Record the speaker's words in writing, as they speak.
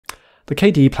The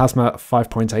KDE Plasma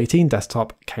 5.18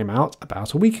 desktop came out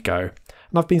about a week ago,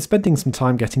 and I've been spending some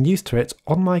time getting used to it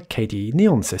on my KDE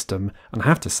Neon system, and I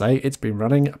have to say it's been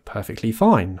running perfectly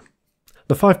fine.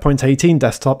 The 5.18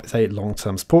 desktop is a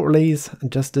long-term support release,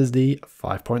 just as the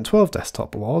 5.12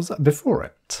 desktop was before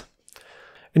it.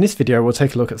 In this video we'll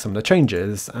take a look at some of the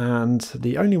changes, and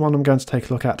the only one I'm going to take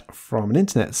a look at from an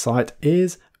internet site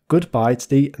is goodbye to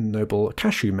the noble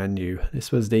Cashew menu.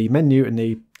 This was the menu in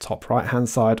the top right hand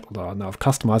side, although I know I've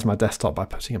customised my desktop by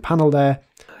putting a panel there.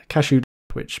 Cashew,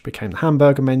 which became the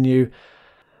hamburger menu,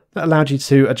 that allowed you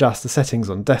to adjust the settings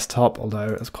on desktop,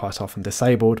 although it's quite often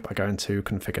disabled by going to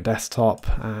configure desktop,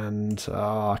 and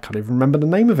I can't even remember the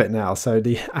name of it now, so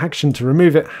the action to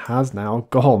remove it has now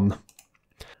gone.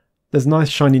 There's a nice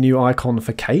shiny new icon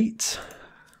for Kate.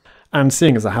 And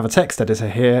seeing as I have a text editor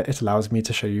here, it allows me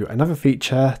to show you another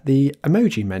feature, the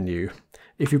Emoji Menu.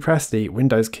 If you press the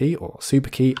Windows key or Super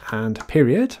key and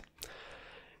period, it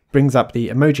brings up the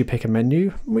Emoji Picker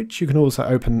menu, which you can also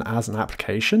open as an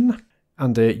application.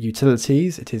 Under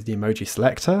Utilities, it is the Emoji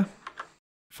Selector.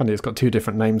 Funny, it's got two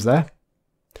different names there.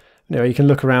 Anyway, you can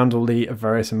look around all the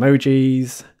various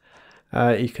emojis.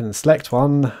 You can select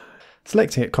one.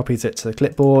 Selecting it copies it to the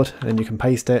clipboard, and then you can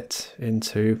paste it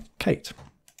into Kate.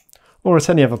 Or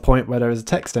at any other point where there is a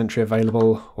text entry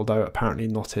available, although apparently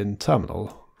not in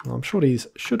Terminal. Well, I'm sure these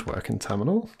should work in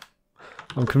Terminal.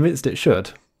 I'm convinced it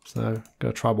should, so I'm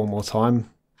going to try one more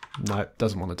time. No, it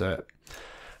doesn't want to do it.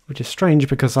 Which is strange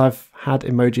because I've had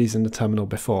emojis in the Terminal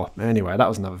before. Anyway, that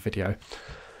was another video.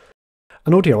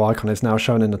 An audio icon is now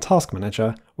shown in the Task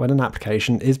Manager when an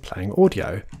application is playing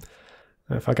audio.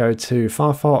 If I go to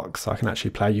Firefox, I can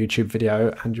actually play a YouTube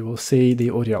video and you will see the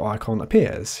audio icon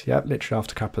appears. Yep, literally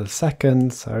after a couple of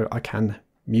seconds, so I can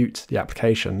mute the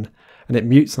application, and it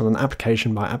mutes on an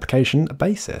application by application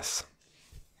basis.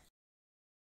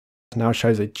 It now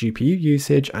shows a GPU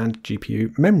usage and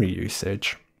GPU memory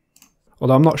usage,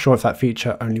 although I'm not sure if that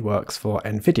feature only works for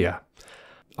NVIDIA.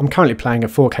 I'm currently playing a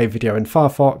 4K video in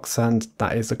Firefox, and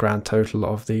that is the grand total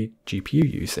of the GPU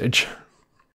usage.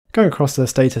 Going across the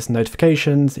status and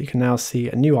notifications, you can now see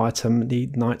a new item, the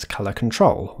night color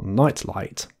control, or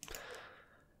Nightlight.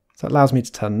 So it allows me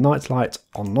to turn Nightlight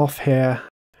on and off here.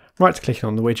 Right clicking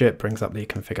on the widget brings up the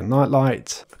configure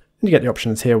Nightlight. And you get the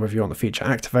options here whether you want the feature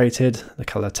activated, the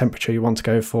color temperature you want to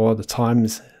go for, the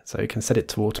times, so you can set it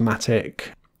to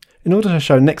automatic. In order to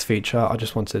show next feature, I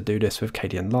just wanted to do this with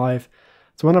KDE Live.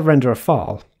 So when I render a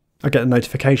file, I get a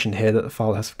notification here that the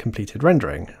file has completed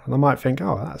rendering, and I might think,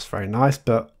 oh, that's very nice,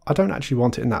 but I don't actually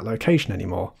want it in that location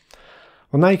anymore.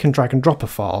 Well, now you can drag and drop a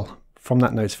file from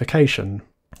that notification.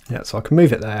 Yeah, so I can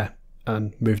move it there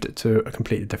and moved it to a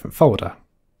completely different folder.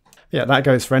 Yeah, that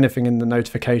goes for anything in the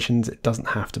notifications. It doesn't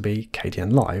have to be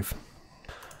KDE Live.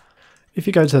 If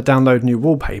you go to download new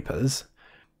wallpapers,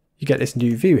 you get this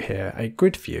new view here, a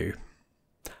grid view.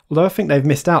 Although I think they've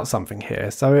missed out something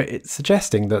here, so it's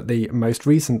suggesting that the most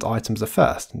recent items are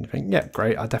first. And you think, yeah,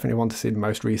 great, I definitely want to see the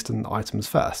most recent items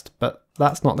first. But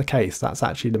that's not the case, that's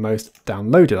actually the most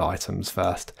downloaded items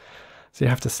first. So you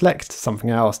have to select something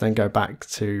else, then go back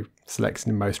to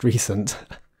selecting the most recent.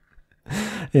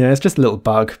 Yeah, it's just a little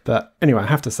bug, but anyway, I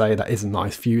have to say that is a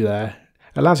nice view there.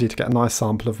 It allows you to get a nice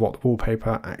sample of what the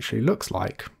wallpaper actually looks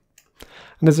like.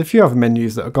 And there's a few other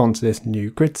menus that have gone to this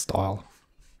new grid style.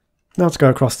 Now to go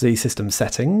across the system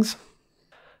settings,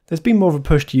 there's been more of a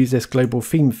push to use this global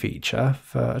theme feature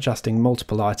for adjusting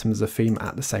multiple items of theme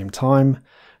at the same time,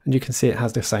 and you can see it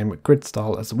has the same grid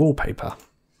style as the wallpaper.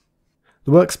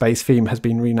 The workspace theme has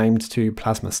been renamed to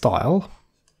Plasma Style.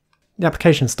 The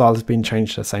application style has been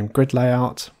changed to the same grid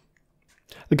layout.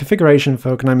 The configuration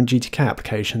for GNOME and GTK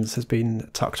applications has been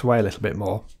tucked away a little bit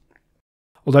more.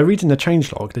 Although reading the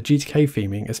changelog, the GTK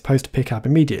theming is supposed to pick up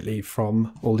immediately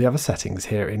from all the other settings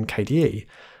here in KDE.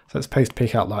 So it's supposed to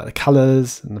pick up like the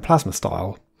colours and the plasma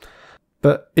style.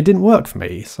 But it didn't work for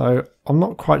me, so I'm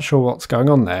not quite sure what's going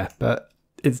on there, but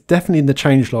it's definitely in the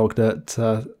changelog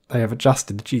that they have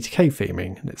adjusted the GTK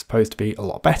theming, and it's supposed to be a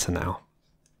lot better now.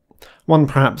 One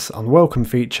perhaps unwelcome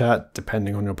feature,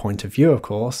 depending on your point of view of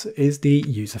course, is the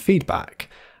user feedback.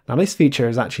 Now this feature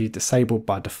is actually disabled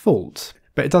by default,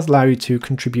 but it does allow you to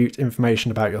contribute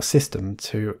information about your system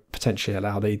to potentially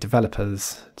allow the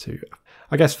developers to,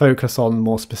 I guess, focus on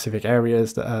more specific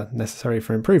areas that are necessary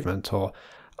for improvement. Or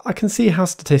I can see how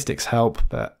statistics help,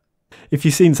 but if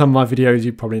you've seen some of my videos,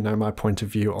 you probably know my point of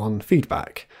view on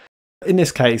feedback. In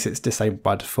this case, it's disabled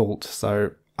by default,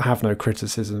 so I have no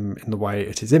criticism in the way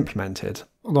it is implemented,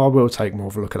 although I will take more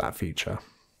of a look at that feature.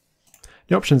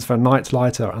 The options for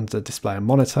Nightlight are under Display and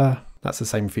Monitor. That's the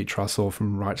same feature I saw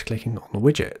from right-clicking on the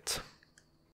widget.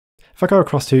 If I go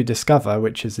across to Discover,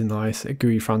 which is a nice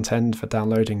GUI front end for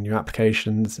downloading new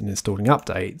applications and installing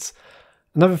updates,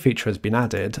 another feature has been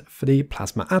added for the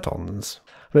Plasma add-ons.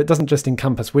 But it doesn't just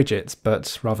encompass widgets,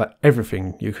 but rather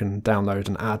everything you can download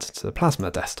and add to the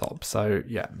Plasma desktop. So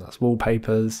yeah, that's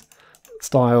wallpapers,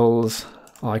 styles,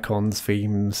 icons,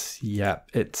 themes, yeah,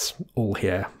 it's all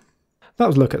here. That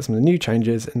was a look at some of the new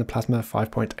changes in the Plasma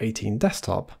 5.18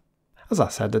 desktop. As I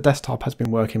said, the desktop has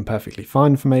been working perfectly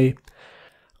fine for me.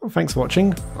 Well, thanks for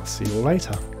watching, I'll see you all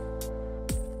later.